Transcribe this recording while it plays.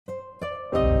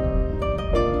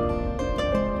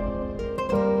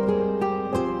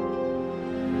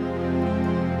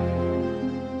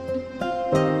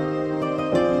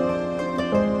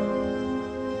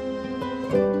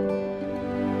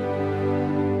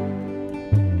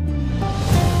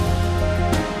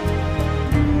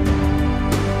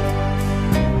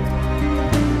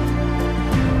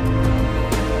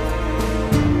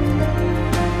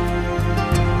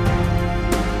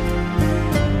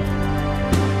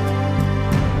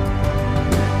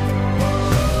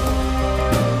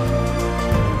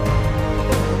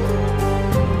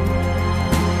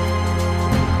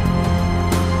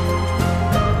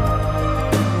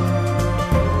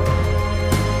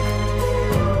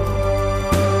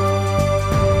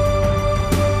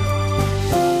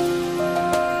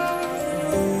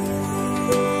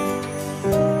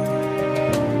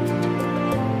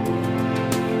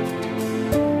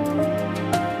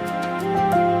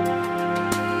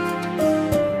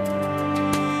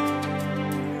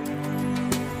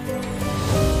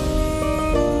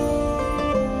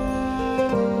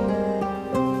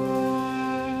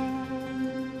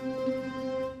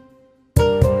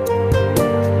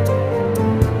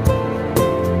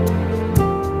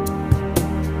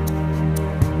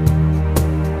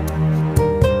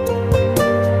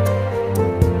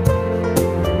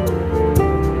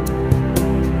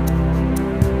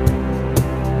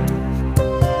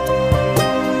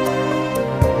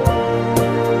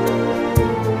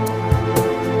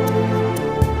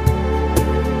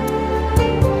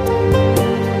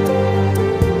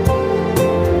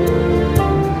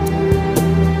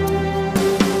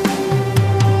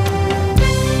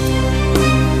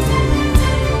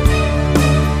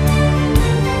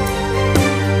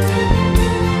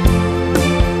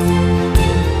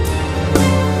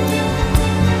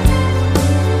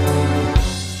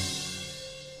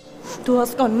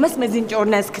հասկանում ես մեզ ինչ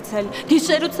օրն ես գցել,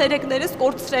 գիշեր ու ցերեկներս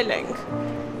կորցրել ենք։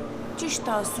 Ճիշտ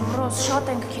ասում, Ռոզ, շատ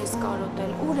ենք քեզ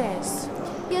կարոտել, ուր ես։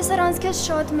 Ես առանց քեզ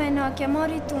շատ մենակ եմ,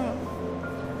 արի տուն։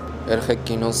 Երեխեք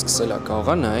կինոն սկսել է,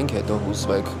 կարող է նայենք, հետո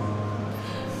հուզվեք։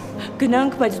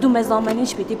 Գնանք, բայց դու մեզ ամեն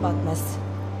ինչ պիտի պատմես։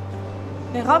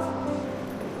 Եղավ։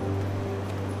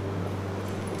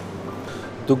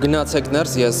 Դու գնացեք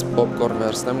ներս, ես պոպկորն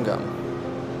վերցնեմ գամ։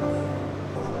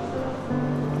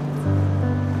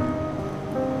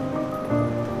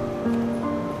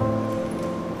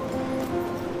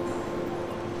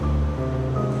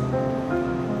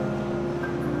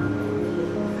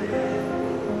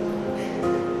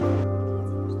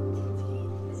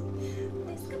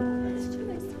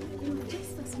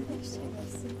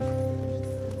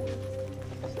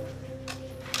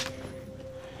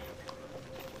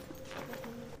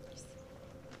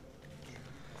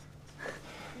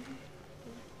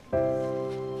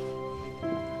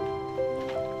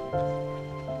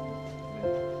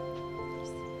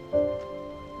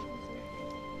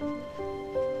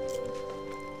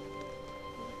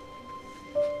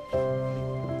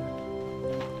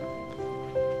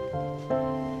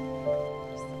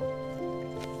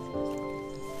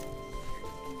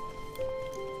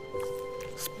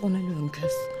 Սպոնելու եմ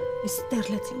քեզ, ես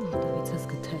ստերլեցին որտեղից ես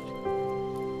գտել։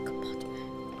 Կպատմեմ։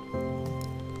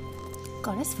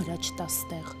 Կարես վրա չտաս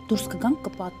ստեղ, դուրս կգանք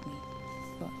կպատնի։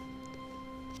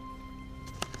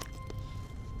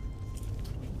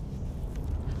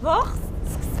 Ողջ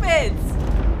սկսվեց։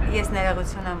 Ես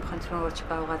ներողություն եմ խնդրում, որ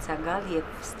չկարողացա գալ եւ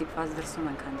ստիպված դրսում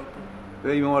ենք հանդիպում։ Դե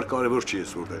իմ համար կարևոր չի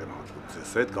ես որտեղ եմ հանդիպում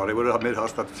ձեզ հետ, կարևորը մեր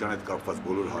հաստատության հետ կապված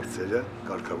բոլոր հարցերը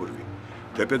կարգավորվի։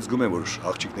 Թեպետ զգում եմ, որ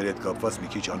աղջիկների հետ կապված մի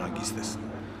քիչ անհանգիստ ես։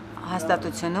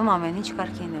 Հաստատությունում ամեն ինչ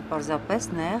կարգին է, պարզապես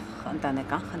նեղ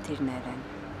ընտանեկան խնդիրներ են։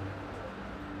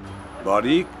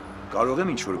 Բարի, կարող եմ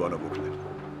ինչ-որ բանով օգնել։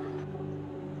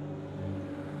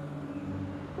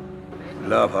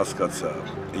 Լավ, հասկացա։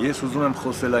 Ես ուզում եմ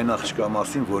խոսել այն աղջկա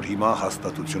մասին, որ հիմա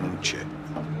հաստատությունում չէ։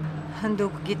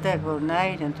 Դուք գիտեք, որ նա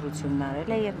իր ընտրությունն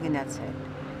արել է եւ գնացել։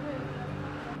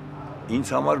 Ինձ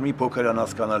համար մի փոքր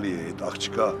անհասկանալի է այդ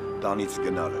աղջկա տանից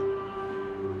գնալը։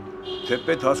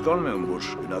 Թեպետ հասկանում եմ, որ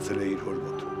գնացել է իր հոր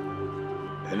մոտ։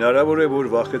 Հնարավոր է, որ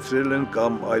վախեցրել են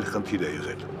կամ այլ խնդիր է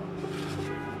եղել։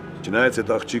 Չնայած այդ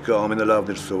աղջիկը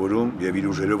ամենալավն էր սովորում եւ իր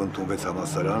ուժերով ընդունվեց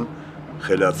համալսարան,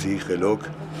 խելացի, խելոք,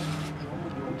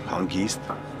 հանգիստ։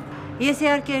 Ես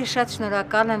իհարկե շատ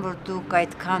շնորհակալ եմ, որ դուք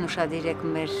այդքան ուշադիր եք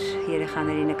մեր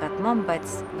երեխաների նկատմամբ,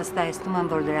 բայց վստահեցնում եմ,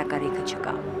 որ դրա կարիքը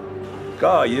չկա։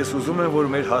 Կա, ես ուզում եմ, որ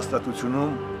մեր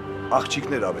հաստատությունում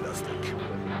աղջիկներ ավելացնենք։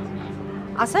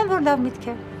 Ասեմ, որ լավ միտք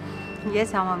է։ Ես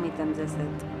համամիտ եմ ձեզ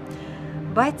հետ։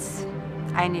 Բայց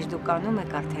այն ինչ դուք անում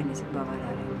եք արդեն իսկ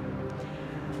բավարար է։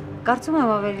 Կարծում եմ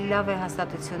ավելի լավ է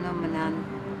հաստատությունում մնան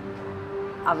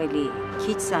ավելի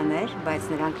քիչ սաներ, բայց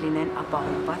նրանք լինեն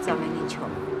ապահովված ամեն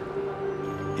ինչով։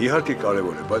 Իհարկե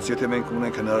կարևոր է, բայց եթե մենք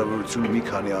ունենք հնարավորություն մի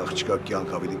քանի աղջկա կյանք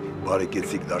ավելի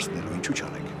բարեկեցիկ դարձնելու, ինչու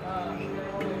չանենք։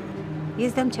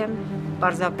 Ես դեմ չեմ,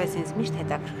 պարզապես ինձ միշտ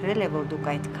հետաքրքրել է, որ դուք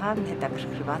այդքան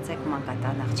հետաքրքրված եք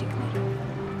մանկատան աղջիկներով։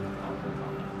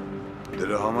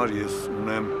 Դրա համար ես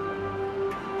ունեմ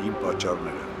իմ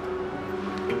պատճառները։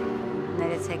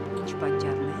 Ներեցեք ինչ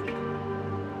պատճառներ։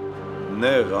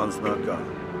 Նեղ անձնական։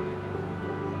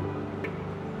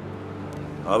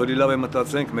 Ավելի լավ է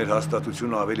մտածենք մեր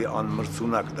հաստատությունը ավելի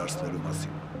անմրցունակ դարձնելու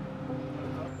մասին։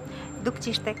 Դուք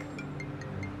ճիշտ եք։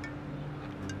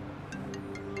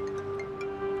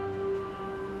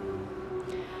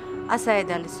 Ասա է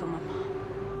դա լսում եմ։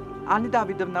 Անի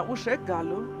Դավիդովնա, ուշ եք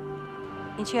գալու։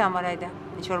 Ինչի համար այդա,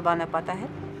 ինչ-որ բան է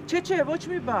պատահել։ Չէ, ոչ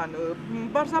մի բան,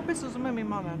 պարզապես ուզում եմ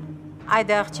իմանալ։ Այդ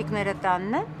աղջիկները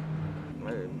տանն է։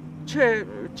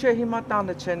 Չէ, հիմա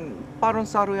տանը չեն, պարոն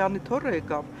Սարոյանի թոռը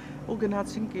եկավ ու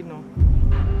գնացին կինո։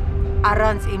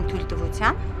 Առանց իմ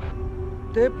թույլտվության։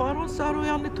 Դե պարոն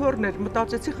Սարոյանի թոռն էր,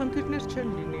 մտածեցի խնդիրներ չեն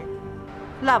լինի։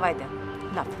 Լավ այդա,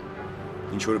 լավ։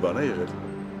 Ինչ-որ բան է եղել։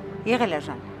 Եղել է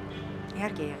Ժան,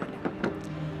 իհարկե եղել է։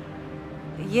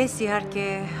 Ես իհարկե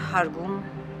հարգում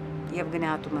և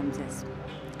գնահատում եմ ձեզ,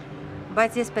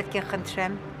 բայց ես պետք է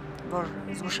խնդրեմ, որ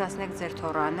զգուշացնեք ձեր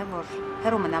թոռանը, որ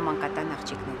հեռու մնա մանկատան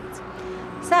աղջիկներից։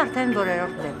 Սա արդեն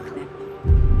որերորդ դեպքն է։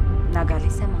 Նա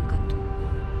գալիս է մանկատուն։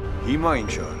 Հիմա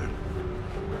ինչ արել։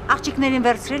 Աղջիկներին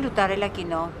վերցրել ու տարել է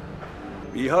կինո։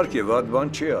 Իհարկե, վատ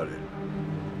բան չի արել։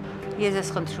 Ես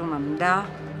ես խնդրում եմ, դա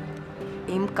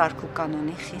իմ կարգ ու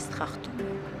կանոնի խիստ խախտում է։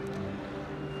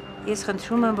 Ես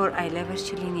խնդրում եմ, որ այլևս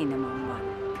չլինի նման բան։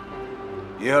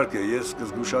 Իհարկե, ես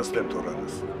կզգուշացնեմ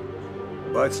թոռանս,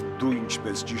 բայց դու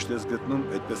ինչպես ճիշտ ես գտնում,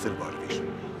 այդպես էլ վարվիր։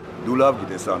 Դու լավ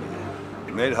գիտես, Անի,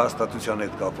 Մեր հաստատության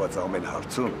հետ կապված ամեն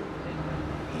հարցում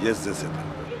ես ձեզ հետ եմ։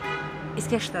 Իսկ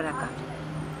ես շնորհակալ։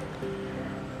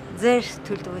 Ձեր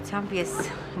թույլտվությամբ ես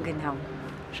գնամ։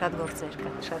 Շատ գործեր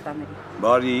կան, շատ աների։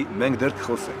 Բարի, մենք դեռ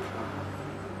կխոսենք։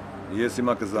 Ես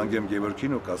հիմա կզանգեմ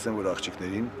Գևորգին ու կասեմ, որ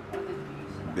աղջիկներին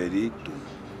բերի տուն։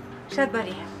 Շատ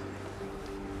բարի։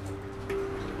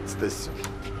 Ստեսություն։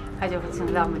 Հաջողություն,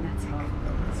 լավ մնացեք։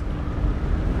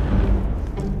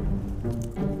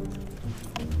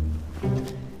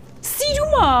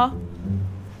 Սիրում է։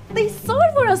 Տեսար,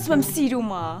 որ ասում եմ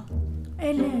սիրում է։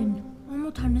 Էլեն,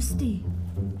 ամոթ նստի։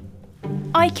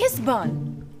 Այ քեզ բան։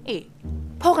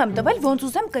 Փող եմ տվել, ոնց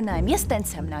ուզեմ կնայեմ, ես տենց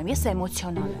եմ նայում, ես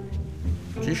էմոցիոնալ եմ։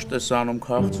 Ճիշտ ես անում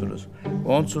քաղցրս,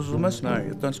 ոնց ուզում ես նայ,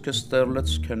 այտենց քեզ ստերլեց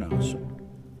քեն ասում։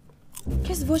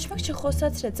 Քեզ ոչ մեկ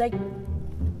չխոսացրեց, այ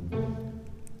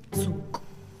ցուկ։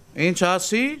 Ինչ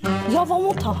ասի։ Լավ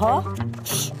ամոթ է, հա։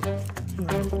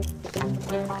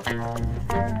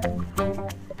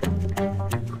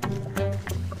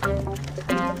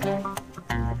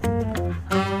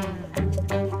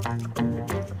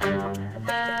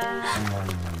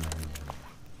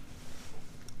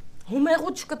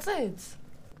 Մեղու չկծեց։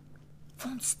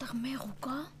 Ոնց ստեղ մեղու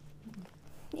կա։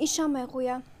 Իշա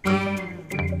մեղույա։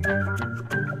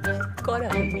 Կարա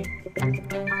լինի։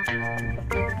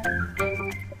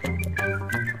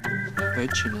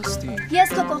 Հետ չի նստի։ Ես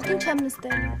քո կողքին չեմ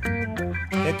նստել։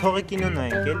 Դե թողի կինո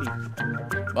նայենք էլի։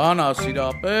 Բան ասիր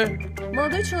ապե։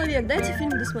 Молодой человек, дайте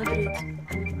фильм досмотреть։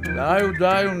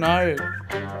 Դայու նայ։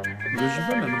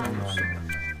 Դժվար է նայում։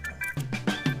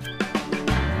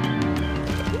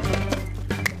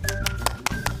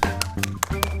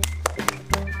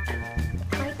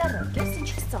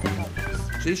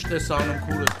 Ճիշտ ես անում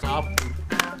քուրս ծափ։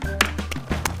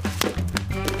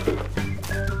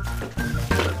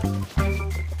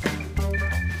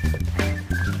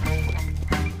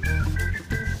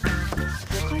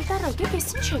 Հայտարարեք, ես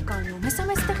ինչ եք անում, հեսա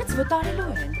մեզ տեղից վտարելու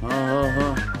են։ Հա։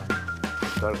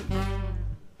 Տարի։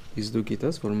 Իսկ դու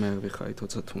գիտես, որ մեղվի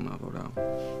խայթոցը թունավոր է։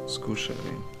 Զգուշ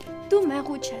եղի։ Դու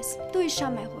մեղու չես, դու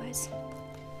իշա մեղու ես։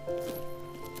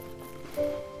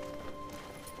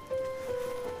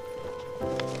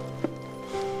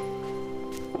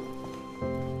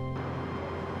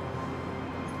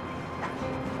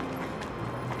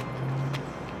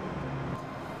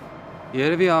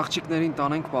 Երևի աղջիկներին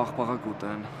տանենք պաղպաղակ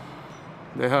ուտեն։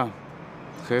 Դե հա,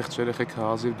 խեղճ երեխեք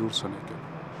հազիվ դուրս են եկել։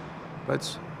 Բայց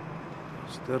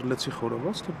ստերլեցի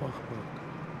խորոված թե պաղպաղակ։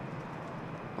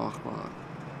 Պաղպաղակ։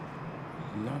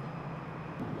 Լավ։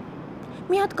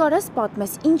 Մի հատ կարաս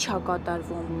պատմես, ինչ ա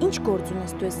կատարվում, ինչ գործ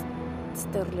ունես դու ես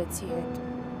ստերլեցի հետ։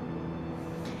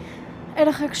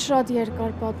 Երեխեք շատ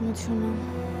երկար պատմություն է։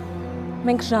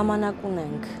 Մենք ժամանակ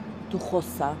ունենք, դու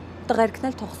խոսա, տղերքն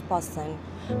էլ թող սպասեն։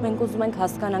 Մենք ուզում ենք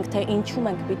հասկանանք, թե ինչու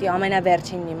մենք պիտի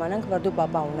ամենավերջինն իմանանք, որ դու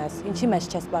պապա ունես, ինչի մեզ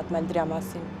չես պատմել դրա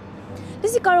մասին։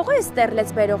 Լիզի կարող է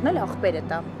ստերլեց բերողն էլ աղբերը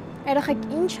տա։ Երեխեք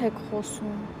ինչ եք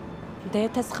խոսում։ Դե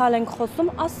եթե սխալ ենք խոսում,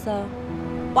 ասա,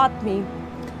 պատմի։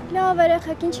 Լավ,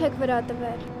 երեխեք ինչ եք վրա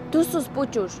տվել։ Դուսուս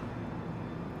պուճուր։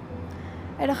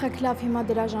 Երեխեք լավ, հիմա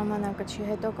դրա ժամանակը չի,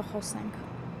 հետո կխոսենք։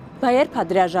 Բա երբ է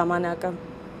դրա ժամանակը։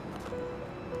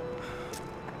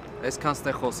 Այսքան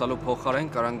ստեղ խոսալու փոխարեն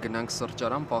կարանք գնանք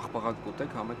սրճարան, պաղպաղակ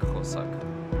կուտեք, համեք խոսակ։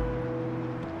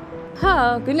 Հա,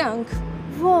 գնանք։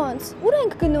 Ոնց, ուր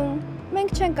ենք գնում։ Մենք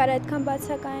չենք կարող այդքան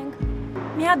բացակայենք։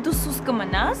 Մի հատ դու սուս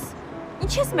կմնաս։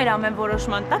 Ինչ ես մեր ամեն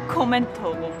որոշման տակ կոմենտ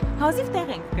թողում։ Հազիվ տեղ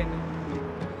ենք գնում։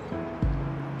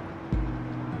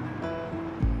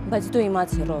 Բայց դու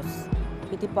իմացի Ռոս,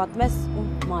 պիտի պատմես ու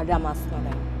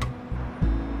մանրամասնորեն։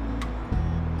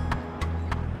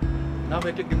 Լավ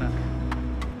եկեք գնանք։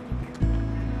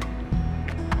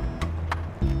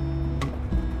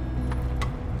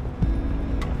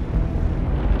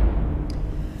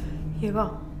 Եվա,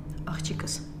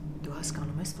 աղջիկս, դու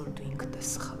հասկանում ես, որ դու ինքդ ես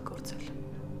սխալ գործել։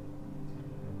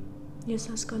 Ես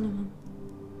հասկանում եմ։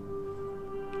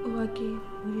 Ուղղակի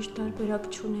ուրիշ տարբերակ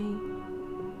չունեի։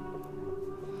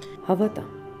 Հավատա,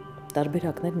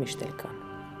 տարբերակներ միշտ էլ կան։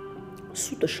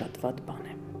 Սուտը շատ վատ բան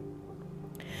է։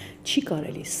 Չի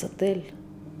կարելի ստել,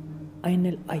 այն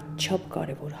էլ այդչափ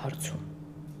կարևոր հարցում։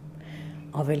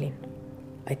 Ավելին,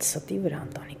 այդ ստի վրա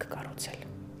ընտանիք կառուցել։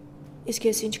 Իսկ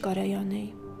ես ինչ կարայի անեի։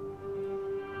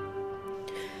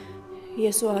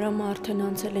 Ես ու Արամը արդեն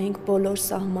անցել էինք բոլոր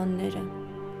սահմանները։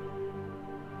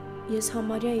 Ես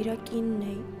համարյա իրա կինն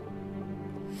էի։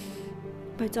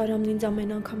 Բայց Արամն ինձ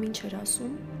ամեն անգամ ինչ էր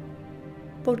ասում,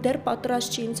 որ դեռ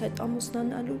պատրաստ չի ինձ հետ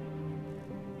ամուսնանալու։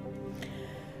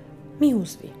 Մի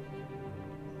հուզվի։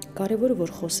 Կարևորը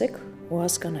որ խոսեք ու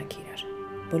հասկանաք իրար։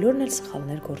 Բոլորն էլ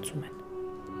սխալներ գործում են։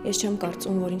 Ես չեմ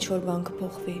կարծում, որ ինչ-որ բան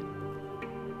կփոխվի,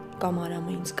 կամ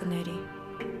Արամը ինձ կների,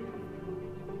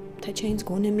 թե չէ ինձ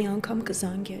գոնե մի անգամ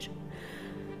կզանգեր,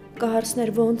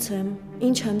 կհարցներ ոնց եմ,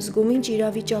 ինչ եմ զգում, ինչ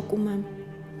իրավիճակում եմ։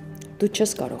 Դու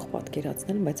չես կարող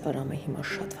պատկերացնել, բայց Արամը հիմա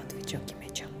շատ վատ վիճակի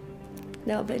մեջ է։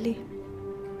 Լավ էլի։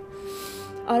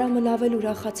 Արամը լավ էլ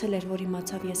ուրախացել էր, որ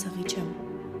իմացավ ես հղի չեմ,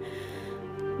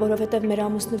 որովհետև մեր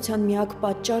ամուսնության միակ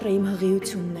պատճառը իմ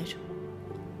հղիությունն էր։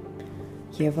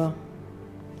 Եվա,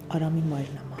 Արամի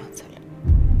մայրն է մահացել։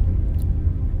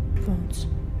 Ոնց։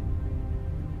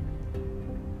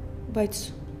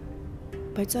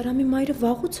 Բայց Արամի մայրը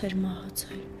վաղուց էր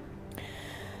մահացել։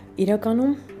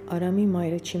 Իրականում Արամի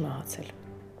մայրը չի մահացել,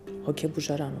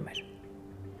 հոգեբուժարանում էր։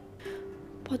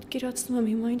 Պատկերացնում եմ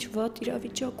հիմա ինչ վատ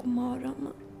իրավիճակում է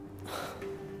Արամը։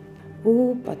 Ու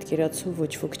պատկերացու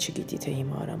ոչ ոք չգիտի, թե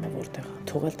հիմա Արամը որտեղ է,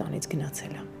 թողել տանից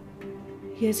գնացել է։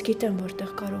 Ես գիտեմ,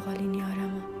 որտեղ կարող է լինի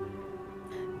Արամը։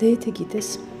 Դե եթե գիտես,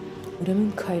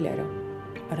 ուրեմն Քայր արա,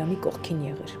 Արամի կողքին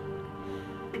եղիր։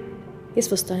 Ես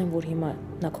վստահ եմ, որ հիմա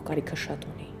նա քո կարիքը շատ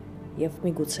ունի, եւ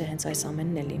միգուցե հենց այս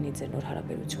ամենն է լինի ձեր նոր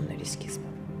հարաբերությունների սկիզբը։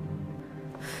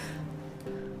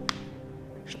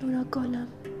 Շնորհակալ եմ։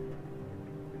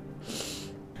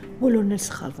 Բոլորն էլ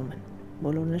սխալվում են,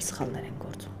 բոլորն էլ սխալներ են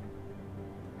գործում։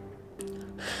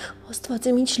 Աստված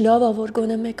իմ ինչ լավ է, որ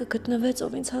գոնե մեկը գտնվեց,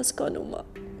 ով ինձ հասկանում է։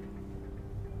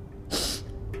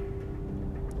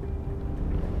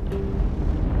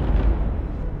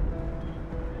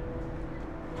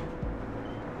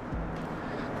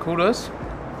 Քուրս,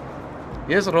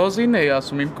 ես Ռոզին էի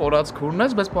ասում, իմ կորած քուրն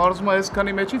ես, բայց պարզում է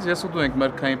այսքանի մեջից ես ու դու ենք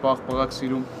մրգային պաղպաղակ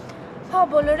սիրում։ Հա,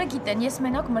 բոլորը գիտեն, ես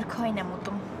մենակ մրգային եմ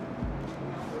ուտում։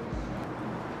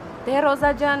 Դե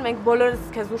Ռոզա ջան, մենք բոլորս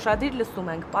քեզ ուշադիր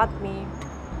լսում ենք, պատմի։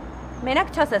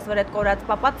 Մենակ չասես, որ այդ կորած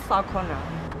պապատ սաքոն է։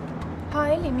 Հա,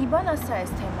 էլի, մի բան ասա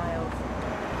այս թեմայով։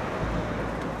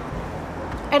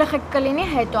 Երեխեք կլինի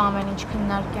հետո ամեն ինչ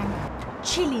քննարկենք։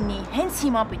 Չի լինի, հենց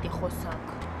հիմա պիտի խոսանք։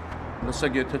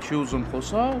 Լսեք, եթե չի ուզում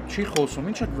խոսա, չի խոսում,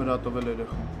 ինչ եք վրա տվել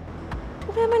երեխան։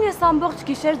 Ուրեմն ես ամբողջ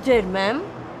գիշեր ջերմ եմ,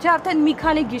 չէ արդեն մի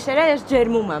քանի գիշեր է ես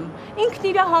ջերմում եմ։ Ինքն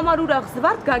իր համար ուրախ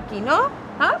զվարթ գա կինո,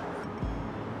 հա?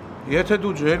 Եթե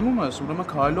դու ջերմում ես, ուրեմն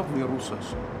քայլող վիրուս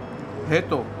ես։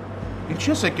 Հետո, ինչ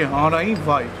ես եկե հանրային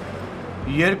վայր։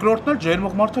 Երկրորդն էլ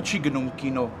ջերմող մարդը չի գնում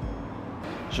կինո։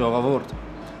 Ժողովուրդ,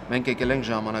 մենք եկել ենք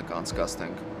ժամանակ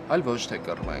անցկացնենք, այլ ոչ թե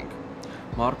կռվենք։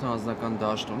 Մարդը անձնական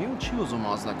դաշտ ունի ու չի ուզում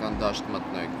անձնական դաշտ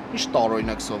մտնեք։ Ինչ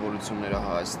տարօրինակ սովորություններ է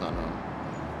Հայաստանը։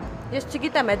 Ես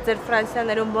չգիտեմ այդ ձեր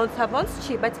Ֆրանսիաներում ոնց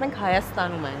չի, բայց մենք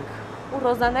Հայաստանում ենք։ Ու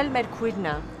Ռոզան էլ մեր քույրն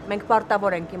է։ Մենք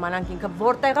պարտավոր ենք իմանանք ինքը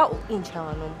որտեղ է ու ինչ է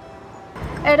անում։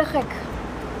 Երեխեք,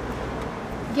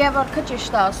 Գևորգը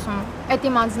ճիշտ է ասում, այդ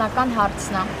իմ անձնական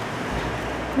հարցն է։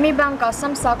 Մի բան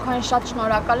կասեմ, Սաքոյին շատ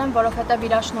շնորհակալ եմ, որովհետև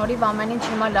իր շնորհիվ ամեն ինչ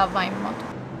հիմա լավ է իմ մոտ։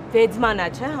 Վեդմանա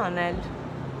չէ հանել։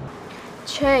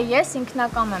 Չէ, ես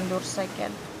ինքնակամ եմ դուրս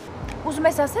եկել։ Ուզում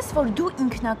ես ասես, որ դու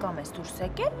ինքնակամ ես դուրս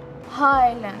եկել։ Հա,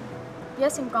 Էլեն,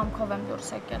 ես իմ կամքով եմ դուրս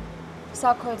եկել։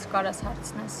 Սաքոյից կարաս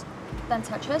հարցնես։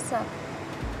 Տենց է, չէ՞ սա։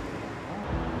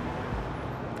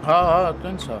 Հա,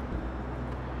 տենց է։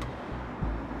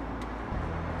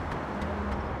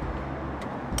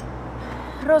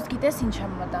 Ռոզ, գիտես ինչ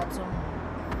եմ մտածում։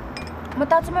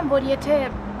 Մտածում եմ, որ եթե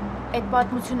այդ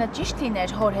պատմությունը ճիշտ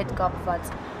լիներ հոր հետ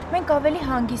կապված, մենք ավելի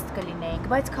հանգիստ կլինեինք,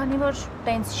 բայց քանի որ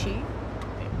տենց չի,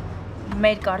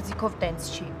 մեր կարծիքով տենց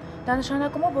չի, դա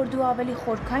նշանակում է, որ դու ավելի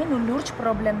խորքային ու լուրջ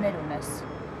խնդիրներ ունես։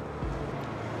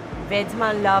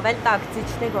 Վեդման լավ էլ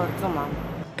տակտիչնի գործում է։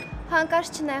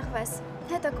 Հանկարծ չնեղվես,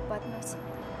 հետո կպատմես։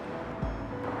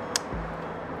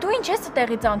 Դու ինչ ես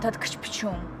տեղից անդադ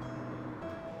քչփչում։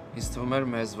 Ինձ թվում էր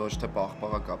մեզ ոչ թե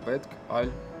պաղպաղակ է պետք,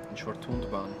 այլ ինչ-որ թունդ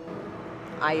բան։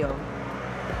 Այո։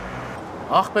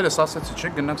 Ախպերս ասեցի, չէ,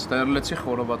 գնանք ստերլեցի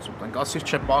խորոված ուտենք, ասիր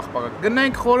չէ պաղպաղակ,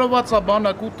 գնենք խորովածա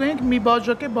բանակ ուտենք, մի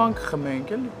բաժակ է բան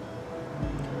կխմենք, էլի։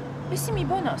 Իսկ մի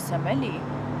բան ասեմ, էլի։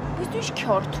 Բայց դու ինչ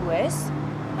քյորթու ես։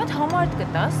 Հատ համարդ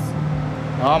կտաս։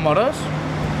 Համարես։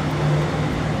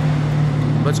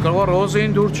 Բայց կարող է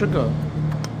Ռոզին դուր չգա։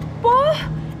 Պահ,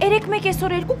 3-1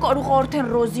 այսօր 2 կարող է արդեն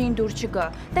Ռոզին դուր չգա։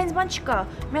 Տենց բան չկա։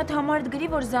 Մի հատ համարդ գրի,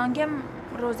 որ զանգեմ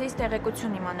Ռոզեից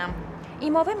տեղեկություն իմանամ։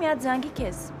 Իմով է մի հատ զանգի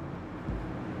քեզ։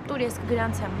 Տուր ես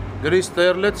կգրանցեմ։ Գրի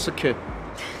ստերլեց սքե։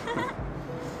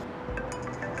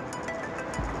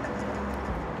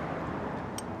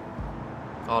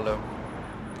 Ալո։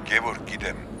 Գևորգ,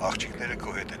 գիտեմ, աղջիկները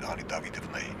քո հետ են Անի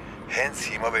Դավիդովնայի։ Հենց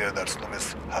հիմա վերադարձնում ես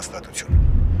հաստատություն։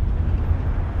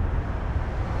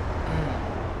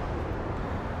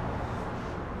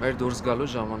 Մեր դուրս գալու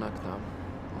ժամանակն է,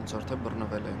 ոնց որ թե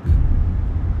բռնվել ենք։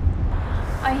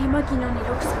 Այ հիմա կինոն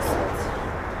իրոք սկսվեց։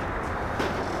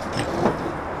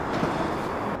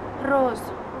 Ռոզ,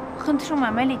 խնդրում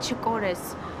եմ, էլի չկորես։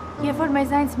 Երբ որ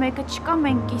մեզանից մեկը չկա,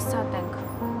 մենք կիսատ ենք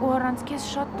ու առանց քեզ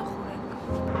շատ տխուր ենք։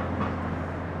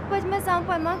 Բայց մեզ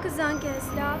անպայման կզանգես,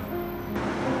 լավ։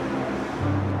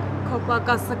 Քո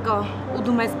պակասը կա ու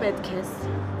դու մեզ պետք ես։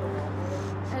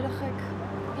 Երեխեք,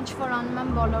 ինչ որ անում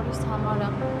եմ բոլորիս համար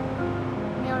է։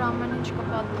 Մի օր ամեն ինչ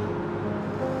կպատմեմ։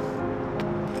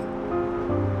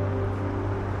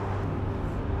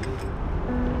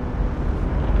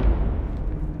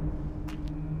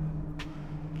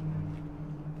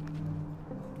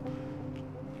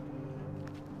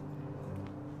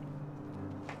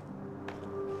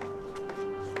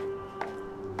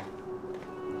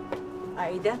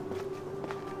 Այդա,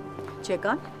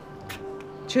 չեկան։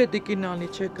 Չէ, դիկինանի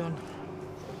չեկան։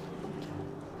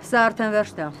 Սա արդեն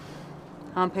վերջն է,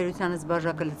 համբերությանս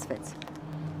բաժակը լցվեց։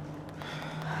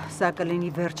 Սա կլինի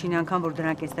վերջին անգամ, որ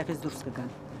դրանք այստեղից դուրս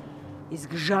կգան։ Իսկ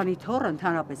Ժանի թոռը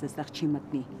ընդհանրապես այստեղ չի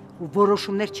մտնի ու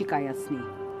որոշումներ չի կայացնի։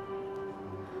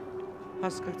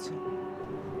 Հասկացա։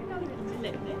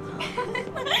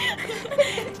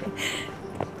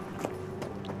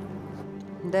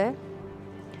 Դե,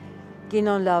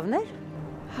 կինոն լավն էր։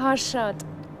 Հա շատ։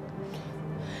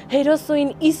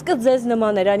 Հերոսուին իսկը ձեզ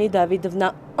նման էր, Անի Դավիդովնա,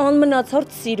 անմնացորդ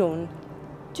սիրուն։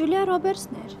 Ջուլիա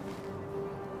Ռոբերտսն էր։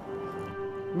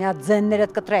 Մի հատ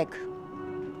ձեններդ կտրեք։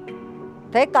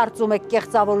 Թե կարծում եք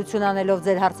կեղծավորություն անելով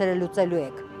ձեր հարցերը լուծելու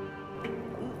եք։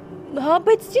 Հա,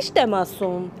 բայց ճիշտ եմ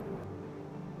ասում։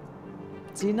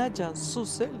 Ձինա ջան,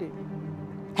 սուս էլի։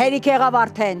 Հերիք եղավ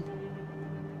արդեն։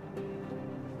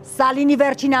 Սա լինի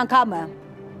վերջին անգամը։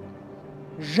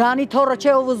 Ժանի թոռը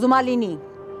չէ ով ուզում է լինի։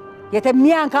 Եթե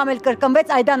մի անգամ էլ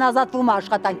կրկնվեց, Այդան ազատվում է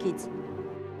աշխատանքից։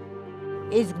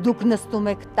 Իսկ դուք նստում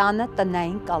եք տանը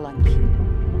տնային կալանքի։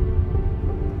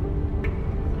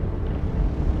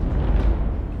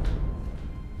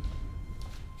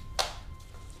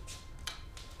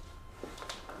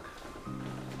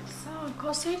 Սա,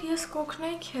 կոսեր ես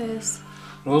կօգնեի քեզ։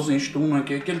 Ռոզ, ինչ տուն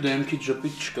եք եկել, դեմքից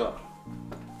ժպիտ չկա։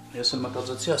 Ես էլ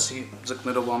մտածեցի, ասի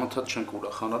ձկներով անընդհատ չենք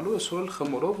ուրախանալու, այսօր էլ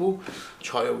խմորով ու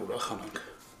չայով ուրախանանք։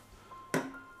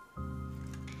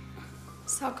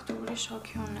 Սակ դու ուրիշ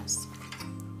հոգի ունես։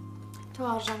 Դու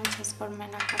արժանից ես, որ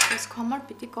մենակ ես քո համար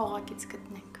պիտի կողակից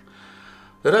գտնենք։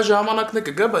 Դրա ժամանակն է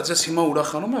կգա, բայց ես հիմա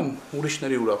ուրախանում եմ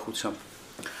ուրիշների ուրախությամբ։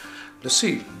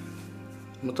 Լսի,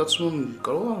 մտածում եմ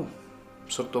կարող է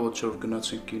սրտովդ չէ որ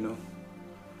գնացինք կինո։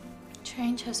 Չէ,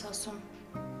 ինչ ես ասում։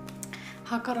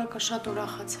 Հակառակը շատ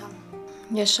ուրախացա։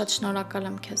 Ես շատ շնորհակալ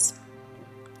եմ քեզ։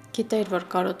 Գիտեիր, որ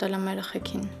կարոտել եմ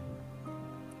երեխեքին։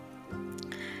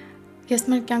 Ես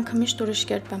մեր կյանքը միշտ ուրիշ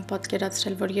կերպ եմ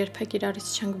պատկերացրել, որ երբեք իրարից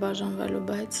չենք բաժանվելու,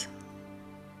 բայց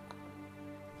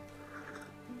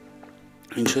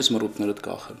Ինչ ես մռութներդ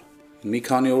կախել։ Մի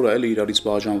քանի օր այլ իրարից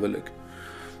բաժանվել եք։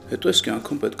 Հետո այս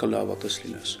կյանքում պետք է լավատես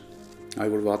լինես։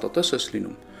 Այ որ վատատես ես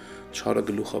լինում, չարը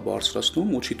գլուխը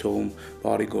բարձրացնում ու չի թողում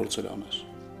բարի գործեր անես։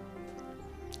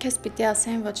 քեզ պիտի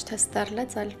ասեին ոչ թե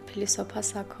ստերլեց, այլ փիլիսոփա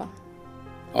Սաքո։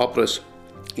 Ապրես,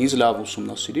 ինձ լավ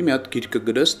ուսումնասիրի, մի հատ գիրքը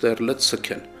գրես Ստերլեց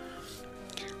Սքեն։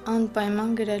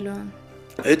 Անպայման գրելու եմ։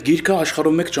 Այդ գիրքը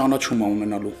աշխարհում մեկ ճանաչում է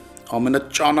ունենալու։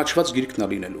 Ամենաճանաչված գիրքն է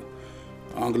լինելու։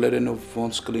 Անգլերենով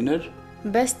ոնց կլիներ։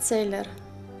 Բեսթսելեր։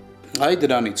 Այ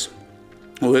դրանից։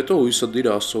 Ու հետո հույսը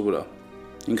դիր Աստծո վրա։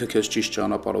 Ինքը քեզ ճիշտ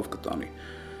ճանապարհով կտանի։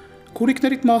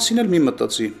 Քուրիկներիդ մասին էլ մի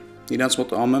մտածի։ Իրանց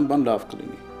մոտ ամեն բան լավ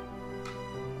կլինի։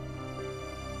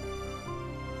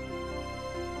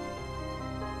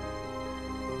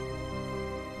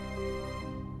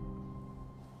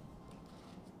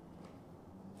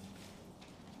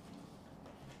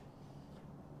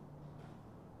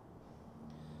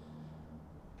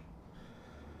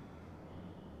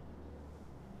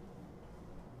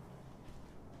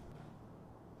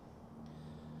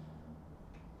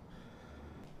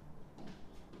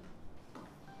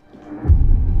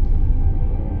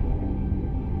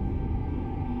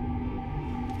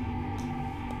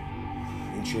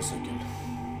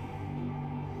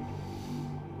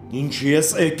 Ինչ ես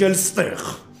եկել ստեղ։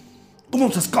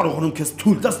 Ոնց ես կարողանում քեզ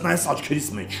թույլ տաս նայես աչքերիս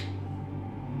մեջ։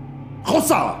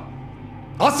 Խոսա։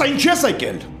 Ասա ինչ ես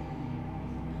եկել։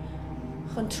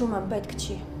 Խնդրում եմ, պետք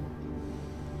չի։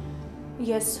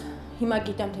 Ես հիմա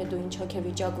գիտեմ, թե դու ինչ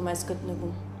հոգեվիճակում ես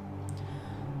գտնվում։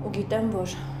 Ու գիտեմ,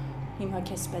 որ հիմա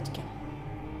քեզ պետք է։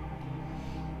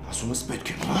 Ասում ես պետք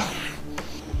է, հա։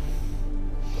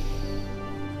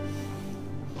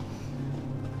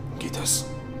 Գիտես։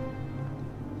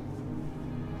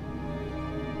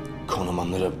 Քո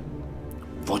նմանները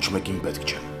ոչ մեկին պետք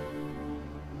չեն։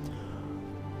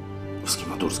 Իսկ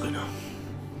հիմա դուրս գնա։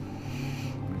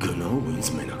 Գնա ու ինձ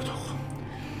մենակ թող։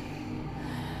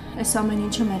 Այս ամեն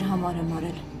ինչը մեր համար եմ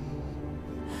արել։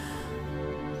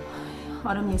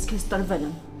 Արամ, ես քեզ տրվել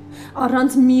եմ։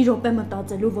 Առանց մի րոպե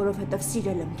մտածելու, որովհետև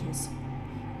սիրել եմ քեզ։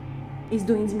 Իսկ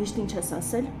դու ինձ միշտ ինչ ես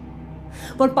ասել,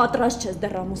 որ պատրաստ չես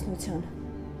դեռ ամուսնության։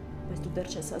 Բայց դու դեռ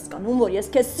չես հասկանում, որ ես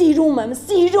քեզ սիրում եմ,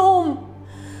 սիրում։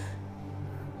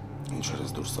 Ինչ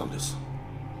ես դուրս տալիս։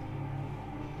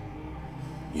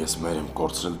 Ես մեր եմ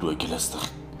կորցրել, դու եկել ես տեղ։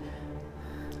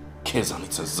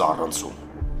 Քեզանից ես զառանցում։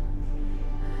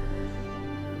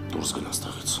 Դուրս գնաս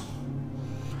տեղից։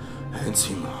 Հենց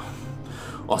հիմա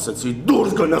ասեցի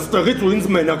դուրս գնաս տեղից ու ինձ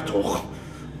մենակ թող։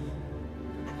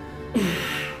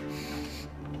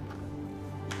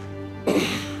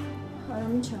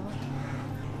 Արամ, ինչ եղավ։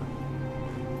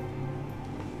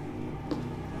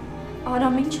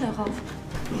 Արամ, ինչ եղավ։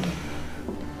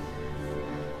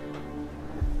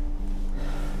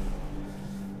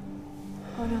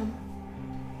 Արամ։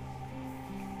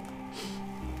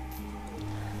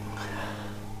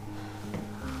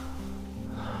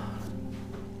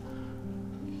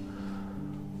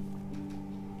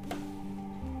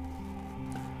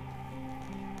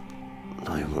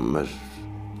 Նայում եմ մեր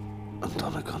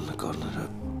ընտանեկան նկարները։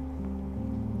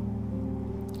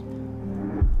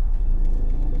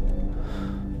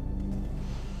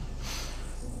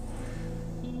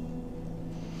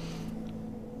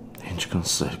 Ինչքան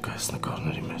սեր կա այս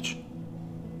նկարների մեջ։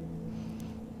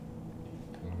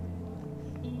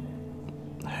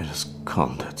 Հերս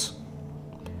քանդեց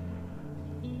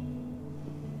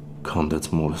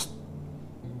մորս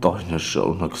տարիներ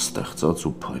շարունակ ստեղծած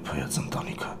ու փայփայած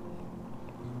ընտանիքը։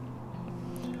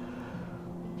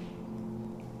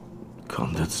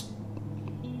 Քանդեց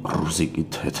Ռուզիկի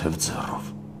թեթև ձեռով։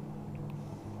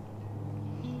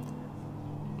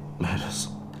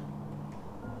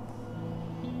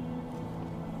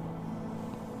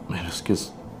 Մերս քեզ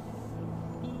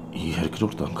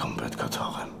երկրորդ անգամ պետք է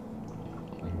թաղեմ։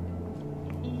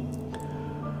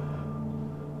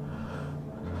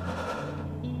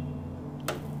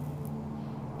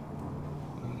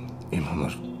 Իմ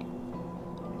համար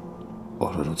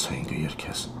օրերոցային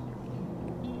կերքես։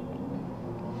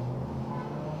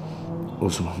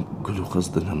 Ուզում եմ գլուխս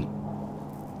դնեմ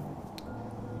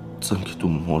ծնկիտ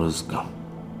ու մորս գամ։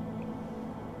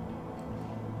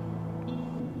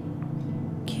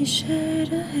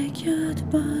 Գիշերը հեքիաթ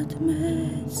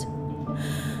պատմեց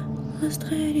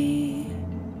աստղերի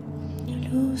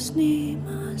լուսնի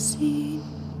մասին,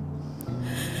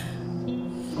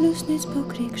 լուսնից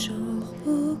փոքրիկ շող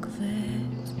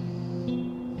փոքվեց,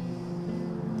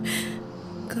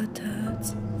 կաթած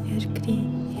երկրի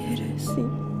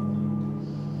երեսին։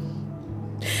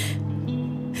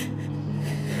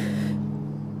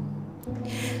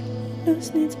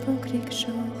 Լուսնից փոքրիկ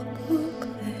շող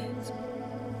փոքվեց,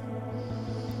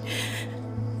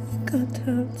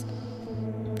 կաթած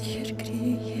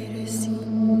երկրի երեսին։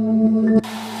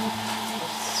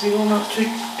 Սիրուն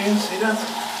աղջիկ, ինձ իրաց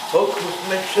հոգուս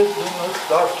մեջ դունս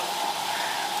դար,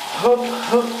 հոպ,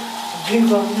 հոպ,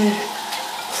 դինվաններ,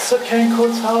 սքենք հո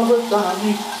ցավը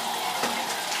տանի։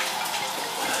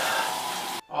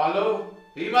 Ալո,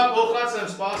 հիմա փոխած եմ,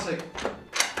 սպասեք։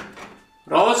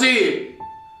 Ռոզի,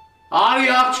 արի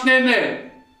աղջիկներն են։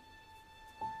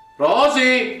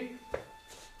 Ռոզի։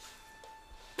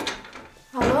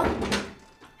 Հալո,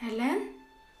 Հելեն։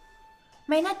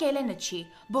 Մենակ Հելենը չի,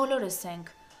 բոլորս ենք։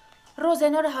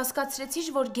 Ռոզենորը հասկացրեցիր,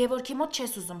 որ Գևորգի մոտ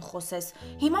չես ուզում խոսես։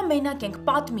 Հիմա մենակ ենք,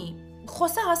 պատմի։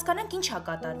 Խոսա հասկանանք ինչ ա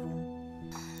կատարվում։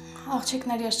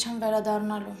 Աղջիկներ, ես չեմ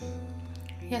վերադառնալու։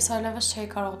 Ես այլևս չէի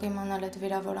կարող դիմանալ այդ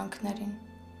վիրավորանքներին։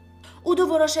 Ու դու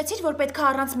որոշեցիր, որ պետք է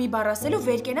առանց մի բառ ասելու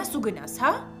վեր կենաս ու գնաս,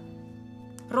 հա։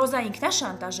 Ռոզա ինքն է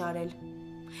շանտաժարել։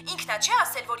 Ինքն է չի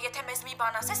ասել, որ եթե մեզ մի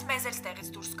բան ասես, մեզ էլ ստեղից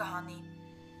դուրս կհանի։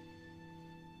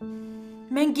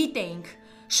 Մենք գիտեինք,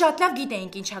 շատ լավ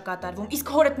գիտեինք ինչ ա կատարվում, իսկ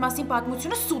հորդ մասին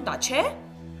պատմությունը սուտ է, չէ։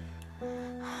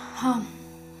 Հա։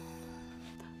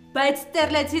 Բայց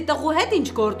Ստերլեցի տղու հետ ինչ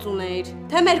գործ ունեիր,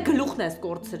 թե մեր գլուխն ես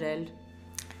կորցրել։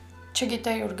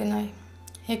 Չգիտեի ուր գնայի։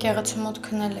 Եկեղեցու մոտ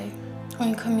քնել էի, ու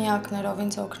ինքը միակն էր, ով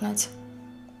ինձ օգնեց։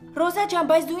 Ռոզա ջան,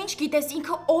 բայց դու ինչ գիտես,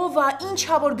 ինքը ով է, ինչ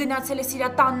ա որ գնացել ես իր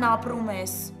տանն ապրում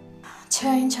ես։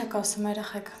 Չէ, ինչ եք ասում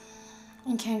երեխեք։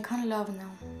 Ինքը այնքան լավն է։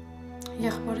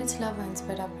 Եղբորից լավ է ինձ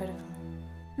վերաբերվում։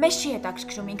 Մեզ չի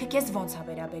հետաքրքրում ինքը քեզ ոնց է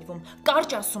վերաբերվում։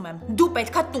 Կարճ ասում եմ, դու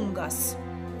պետքա տուն գաս։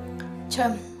 Չէ,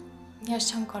 ես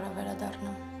չեմ կարող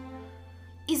վերադառնալ։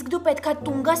 Իսկ դու պետքա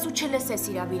տուն գաս ու չլսես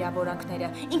իր վիրավորանքները։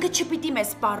 Ինքը չպիտի մեզ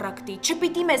սպառակտի,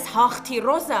 չպիտի մեզ հաղթի,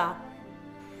 Ռոզա։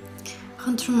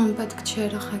 Խնդրում եմ, պետք չի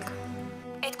երեխեք։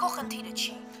 Այդ քո խնդիրը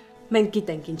չի։ Մենք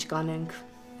գիտենք ինչ կանենք։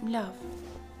 Լավ։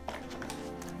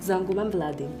 Զանգում եմ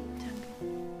Վլադին։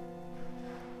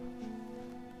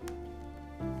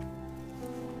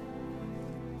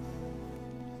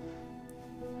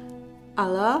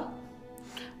 Ալո։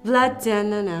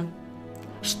 Վլադյաննա։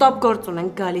 Շտապ գործ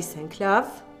ունենք, գալիս ենք, լավ։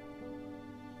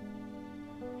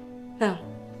 Լավ։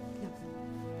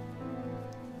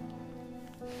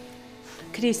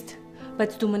 Քրիստ,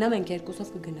 բայց դու մնա մենք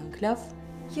երկուսով կգնանք, լավ։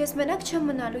 Ես մենակ չեմ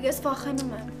մնալու, ես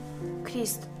վախենում եմ։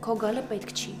 Քրիստ, քո գալը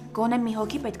պետք չի։ Գոնե մի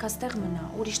հոգի պետք է ստեղ մնա,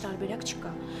 ուրիշ տարբերակ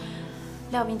չկա։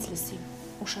 Լավ, ինձ լսի,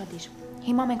 ուշադիր։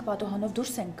 Հիմա մենք պատոհանով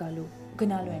դուրս ենք գալու,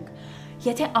 գնալու ենք։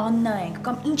 Եթե Աննա ենք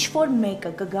կամ ինչ որ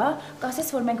մեկը կգա,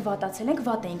 կասես որ մենք վատացել ենք,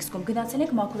 վատ էինք զգում, գնացել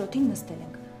ենք մաքրոթին նստել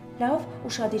ենք։ Լավ,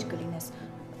 ուշադիր կլինես։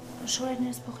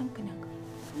 Շորերներս փոխենք գնանք։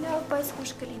 Լավ, բայց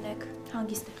ուշ կլինեք։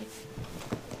 Հանգիստ եղեք։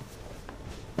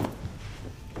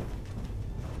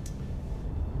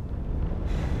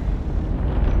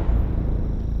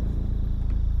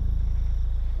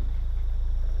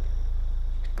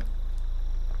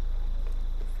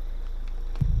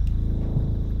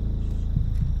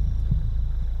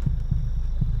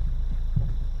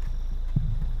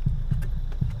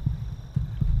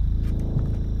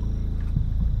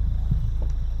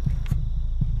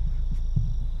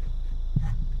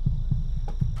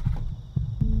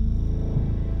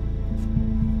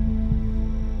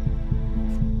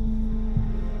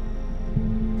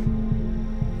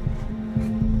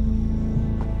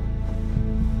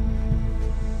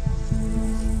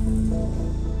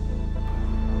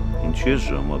 Ինչ ես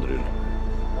ժամադրել։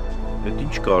 Այդ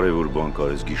ինչ կարևոր բան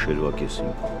կարես գիշերվա կեսին։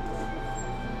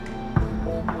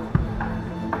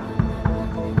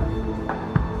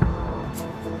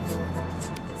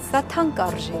 Սա թանկ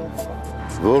արժի։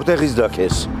 Որտեղից դա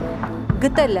քեզ։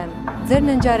 Գտել եմ, ձեր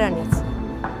ննջարանից։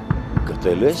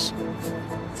 Գտել ես։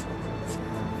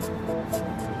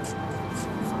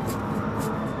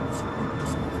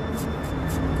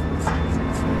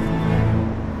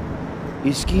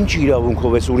 Իսկ ինչ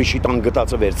իրավունքով ես ուրիշի տան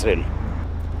գտածը վերցրել։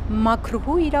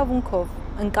 Մաքրուհու իրավունքով,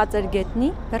 ընկած էր գետնի,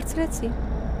 վերցրեցի։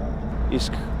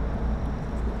 Իսկ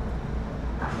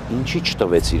ինչի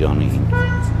չտվեց Իրանին։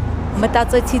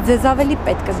 Մտածեցի ձեզ ավելի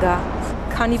պետք կգա,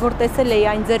 քանի որ տեսել էի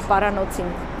այն ձեր պարանոցին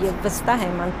եւ վստահ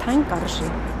եմ անթանկ արժի։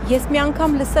 Ես մի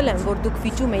անգամ լսել եմ, որ դուք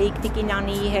վիճում էիք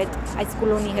Տիկինանիի հետ, այս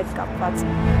կուլոնի հետ կապված,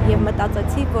 եւ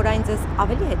մտածեցի, որ այն ձեզ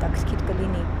ավելի հետաքրքիր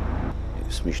կլինի։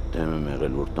 Ես միշտ դեմ եմ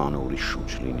եղել, որ տանը ուրիշ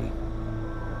շունչ լինի։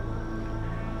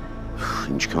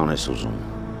 Ինչքան ես ուզում,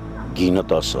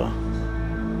 գինդ ասա։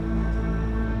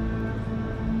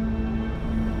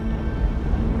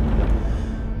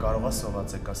 Կարող է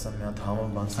սոված եք ասեմ մի հատ համով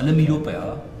բան։ Հələ մի րոպե,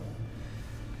 հա։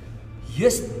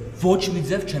 Ես ոչ մի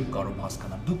ձև չեմ կարող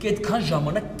հասկանալ։ Դուք այդքան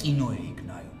ժամանակ կինո էիք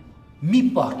նայում։ Մի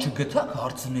պահ չգտաք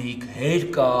հարցնեիք, հեր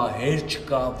կա, հեր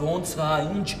չկա, ոնց է,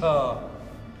 ինչ է։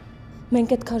 Մենք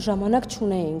այդքան ժամանակ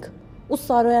չունեինք ու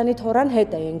Սարոյանի թորան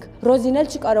հետ էինք։ Ռոզին էլ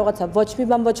չկարողացավ ոչ մի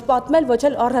բան ոչ պատմել, ոչ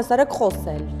էլ առհասարակ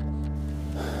խոսել։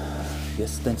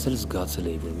 Ես տենց էլ զգացել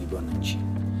էի, որ մի բան չի,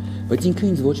 բայց ինքը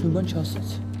ինձ ոչ մի բան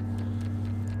չասաց։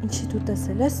 Ինչի դու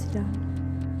տեսել ես իրան։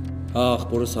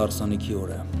 Աղբորս հարսանիքի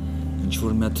օրը, ինչ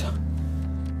որ մի հատ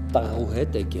տաղու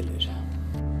հետ եկել էր։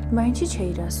 Բա ինչի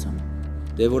չէիր ասում։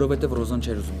 Դե որովհետև Ռոզան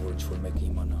չէր ուզում որ ինչ որ մեկը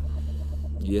իմանա։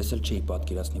 Ես էլ չէի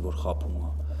պատկերացնի, որ խաբում է։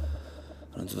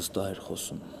 Նրանց վստահ էր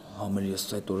խոսում, համել ես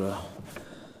այդ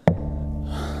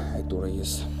օրը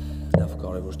ես լավ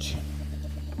կարևոր չի։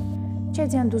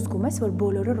 Չեդյան դու զգում ես, որ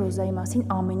բոլորը Ռոզայի մասին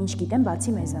ամեն ինչ գիտեն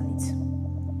բացի մեզանից։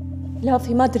 Լավ,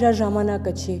 հիմա դրա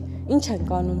ժամանակը չի, ինչ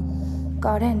ենք անում։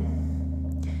 Կարեն,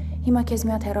 հիմա քեզ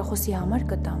մի հատ հեռախոսի համար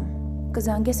կտամ,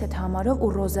 կզանգես այդ համարով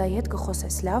ու Ռոզայի հետ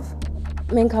կխոսես, լավ։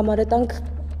 Մենք համարը տանք,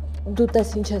 դու տես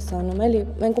ինչ ես անում, էլի,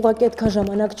 մենք ուղղակի այդքան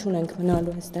ժամանակ չունենք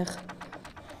մնալու այստեղ։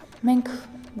 Մենք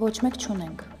ոչ մեկ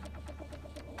չունենք։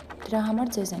 Դրա համար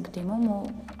ձեզ ենք դիմում ու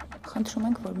խնդրում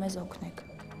ենք, որ մեզ օգնեք։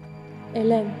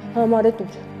 Էլեն, համարը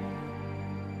տուր։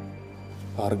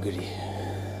 Արգրի։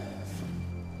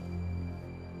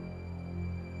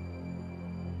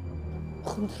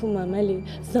 Խնդրում եմ, էլի,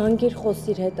 զանգիր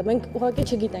խոսիր հետը, մենք ուղղակի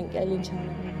չգիտենք էլ ինչ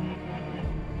անենք։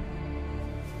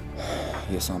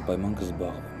 Ես անպայման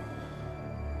կզբաղվեմ։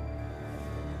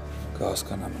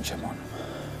 Կհասկանամ ինչ եմ անում,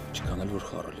 չքան էլ որ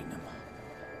խառը լինեմ։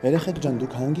 Երեխեք ջան,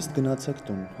 դուք հանգիստ գնացեք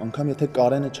տուն, անգամ եթե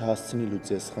Կարենը չհասցնի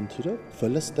լուծի այս խնդիրը,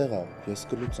 վելը ստեղ է, ես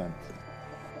կլուծեմ։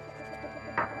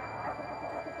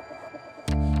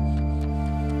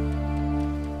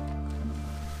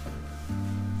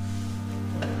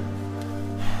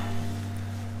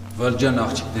 Վալջան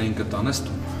աղջիկներին կտանես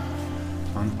տուն։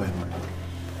 Անպայման։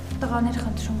 Տղաներ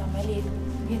խնդրում եմ, էլի,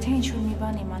 եթե ինչ-որ մի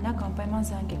բան իմանաք, անպայման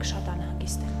զանգեք, շատ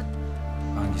անհանգիստ ենք։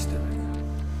 Հանգիստ եղեք։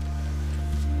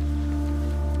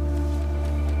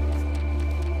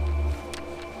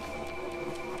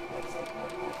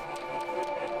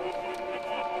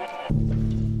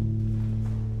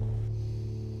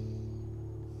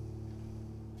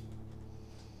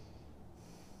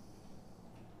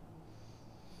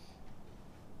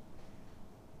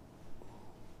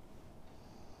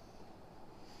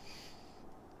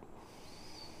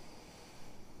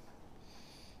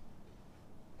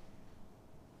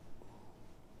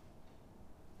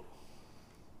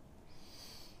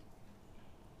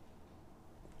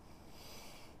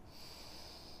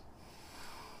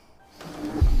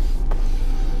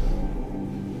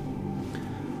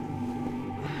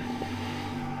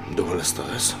 Ո՞ր էստեղ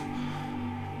ես։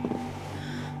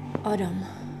 Արամ։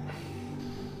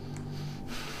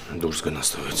 Դուրս գնա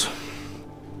ստեղից։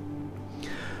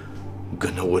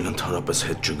 Գնա ու ընդհանրապես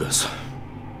հետ չգաս։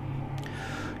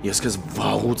 Ես քեզ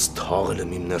վաղուց թաղել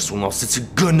եմ իմ ներսում, ասեցի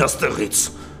գնա ստեղից։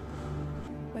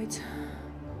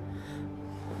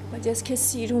 Բայց ես քեզ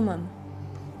սիրում եմ։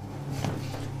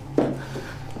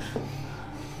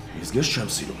 Ես քեզ չեմ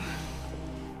սիրում։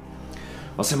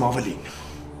 Ասեմ ավելին։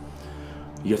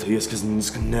 Եթե ես քեզ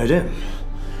նույնիսկ ներեմ,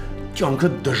 կյանքը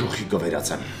դժոխի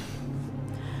կվերածեմ։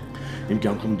 Իմ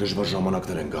կյանքում դժվար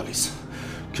ժամանակներ են գալիս։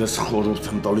 Քեզ խորհուրդ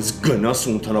եմ տալիս գնաս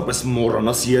ու ընդհանրապես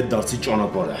մոռանաս ետ դարձի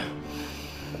ճանապարհը։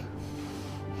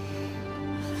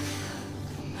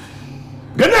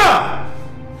 Գնա!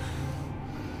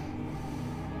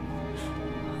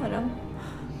 Արամ։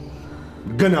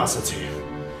 Գնա ասացի։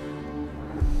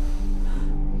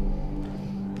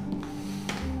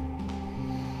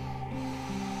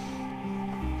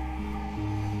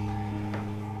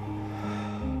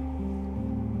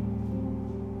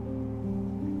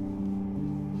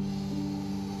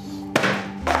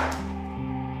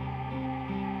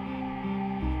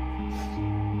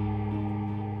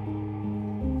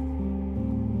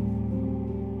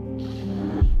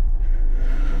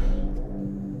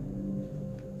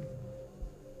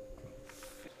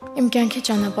 Իմ կյանքի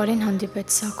ճանապարհին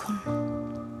հանդիպեց Սաքոն։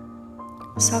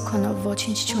 Սաքոնը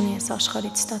ոչինչ չունի այս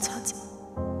աշխարհից ստացած,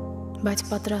 բայց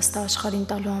պատրաստ է աշխարհին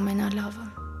տալու ամենալավը։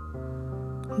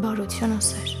 Բարություն ու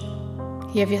սեր։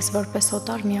 Եվ ես որպես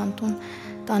օտար մի անտուն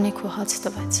տանիք ու հաց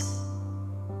տվեց,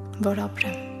 որ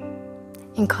ապրեմ։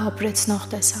 Ինքը ապրեցնող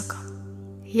տեսակ է։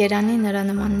 Երանի նրա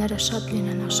նմանները շատ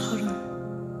լինեն աշխարհում։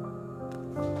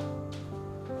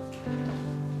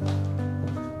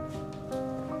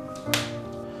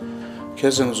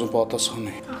 Քեզ եմ ուզում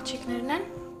պատասխանի։ Աղջիկներն են։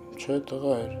 Չէ,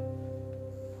 տղա էր։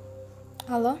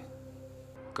 Հալո։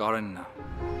 Կարենն է։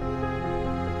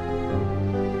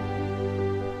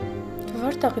 Դու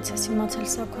որտեղից ես իմացել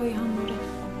Սաքոյի համարը։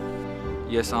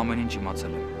 Ես ամեն ինչ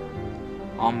իմացել եմ։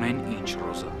 Ամեն ինչ,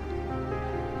 Ռոզա։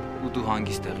 Ու դու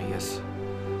հանգիստ եղի, ես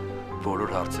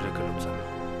բոլոր հարցերը կլուծեմ։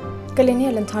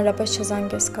 Կլինի էլ ընդհանրապես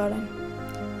չզանգես Կարեն։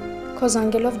 Քո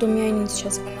զանգելով դու միայն ինձ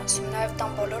չես վնասում, նաև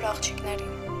տան բոլոր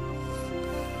աղջիկներին։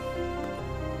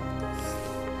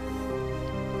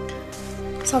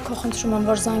 Սաքո, խնդրում եմ,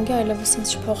 որ զանգի այլևս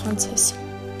ինձ չփոխանցես։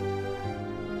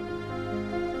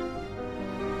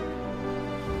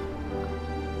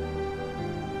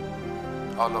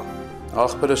 Ալո,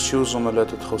 ախպերս չի ուզում էլ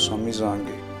հետդ խոսամ, մի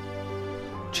զանգի։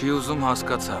 Չի ուզում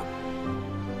հասկացա,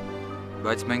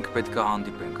 բայց մենք պետք է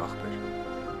հանդիպենք, ախպեր։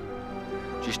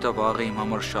 Ճիշտ է, վաղը իմ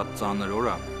համար շատ ծանր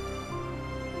օր է,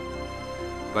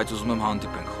 բայց ուզում եմ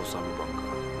հանդիպենք խոսալու բան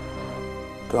կա։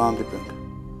 Կհանդիպենք։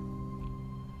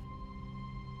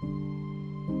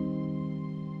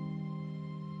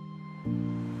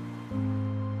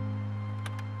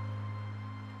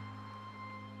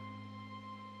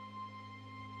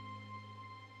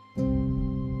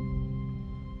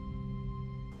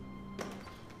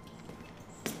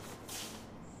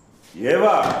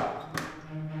 Եվա!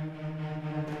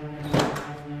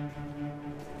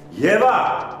 Եվա!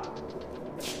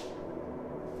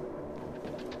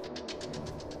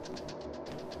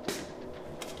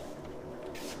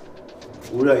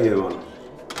 Ուր է Եվան։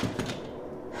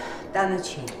 Տանը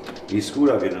չի։ Իսկ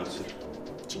ուր է գնացել։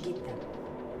 Չգիտեմ։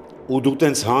 Ու դու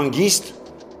տենց հանգիստ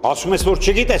ասում ես, որ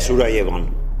չգիտես ուր է Եվան։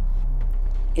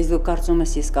 Իսկ դու կարծում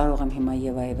ես ես կարող եմ հիմա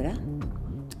Եվայի վրա։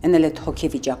 Էնել այդ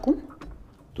հոգեվիճակում։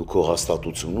 Դու քո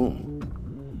հաստատությունում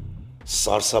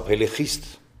սարսափելի խիստ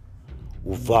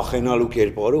ու վախենալու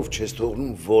կերպարով չես թողնում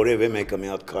որևէ մեկը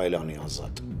մի հատ քայլ անի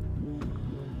ազատ։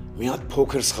 Մի հատ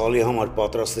փոքր սխալի համար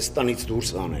պատրաստ ես տնից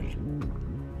դուրս հանել։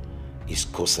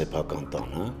 Իսկ քո սեփական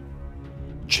տանը,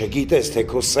 չգիտես թե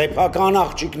քո սեփական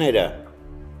աղջիկները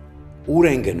ուր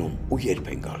են գնում ու երբ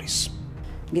են գալիս։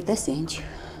 Գիտես ինչ։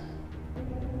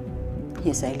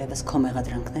 Ես այլևս քո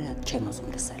մեղադրանքները չեմ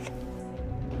ուզում լսել։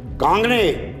 Կանգնի։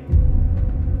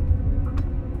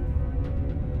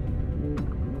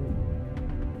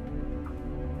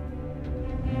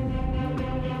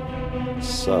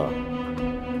 Սա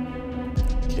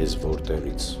քեզ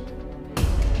որտեղից